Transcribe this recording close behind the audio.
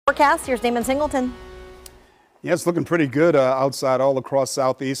forecast. Here's Damon Singleton. Yeah, it's looking pretty good outside all across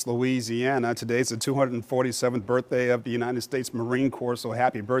southeast Louisiana. Today's the 247th birthday of the United States Marine Corps, so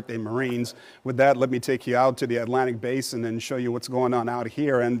happy birthday, Marines. With that, let me take you out to the Atlantic Basin and show you what's going on out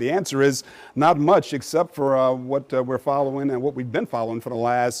here. And the answer is not much, except for what we're following and what we've been following for the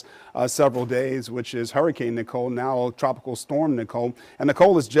last several days, which is Hurricane Nicole, now Tropical Storm Nicole. And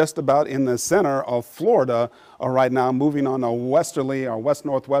Nicole is just about in the center of Florida right now, moving on a westerly or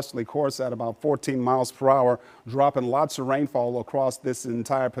west-northwesterly course at about 14 miles per hour, dropping lots of rainfall across this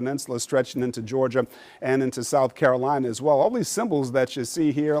entire peninsula, stretching into Georgia and into South Carolina as well. All these symbols that you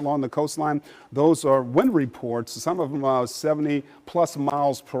see here along the coastline, those are wind reports. Some of them are 70 plus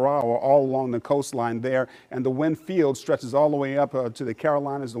miles per hour all along the coastline there. And the wind field stretches all the way up to the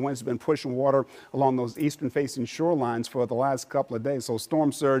Carolinas. The winds have been pushing water along those eastern facing shorelines for the last couple of days. So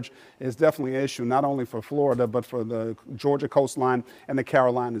storm surge is definitely an issue, not only for Florida, but for the Georgia coastline and the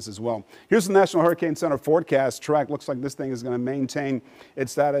Carolinas as well. Here's the National Hurricane Center forecast track. Looks like this thing is going to maintain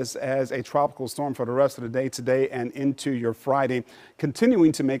its status as a tropical storm for the rest of the day today and into your Friday,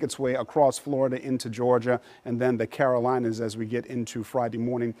 continuing to make its way across Florida into Georgia and then the Carolinas as we get into Friday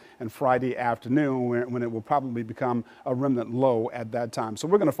morning and Friday afternoon, when it will probably become a remnant low at that time. So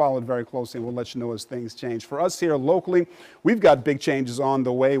we're going to follow it very closely, and we'll let you know as things change. For us here locally, we've got big changes on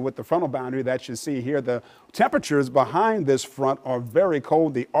the way with the frontal boundary that you see here. The temperatures behind this front are very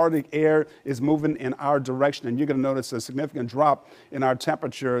cold. The Arctic air is moving in our direction, and you're going to notice a significant drop in our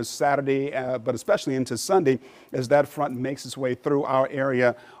temperatures Saturday, but especially into Sunday as that front makes its way through our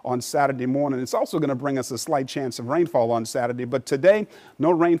area on Saturday morning. It's also going to bring us a slight chance of rainfall on Saturday, but today,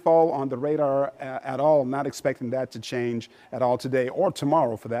 no rainfall on the radar at all. Not expecting that to change at all today or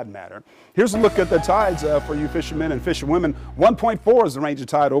tomorrow for that matter. Here's a look at the tides for you fishermen and fisherwomen. 1.4 is the range of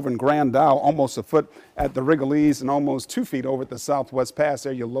tide over in Grand Isle, almost a foot at the Wrigley's and almost 2 feet over at the Southwest Pass.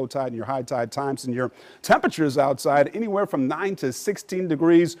 There, your low tide and your high tide times, and your temperatures outside anywhere from 9 to 16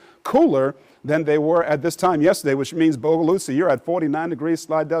 degrees cooler than they were at this time yesterday, which means Bogalusa, you're at 49 degrees,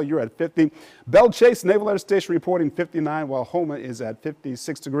 Slidell, you're at 50. Belle Chase Naval Air Station reporting 59, while Houma is at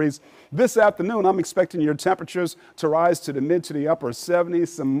 56 degrees. This afternoon, I'm expecting your temperatures to rise to the mid to the upper 70s,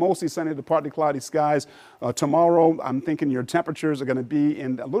 some mostly sunny to partly cloudy skies. Tomorrow, I'm thinking your temperatures are going to be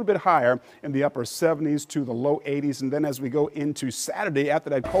in a little bit higher in the upper 70s to the low 80s. And then as we go into Saturday, after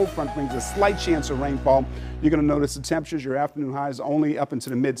that cold front brings a slight chance of rainfall, you're going to notice the temperatures, your afternoon highs only up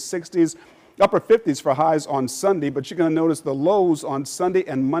into the mid 60s. Upper 50s for highs on Sunday, but you're going to notice the lows on Sunday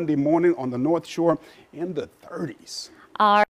and Monday morning on the North Shore in the 30s.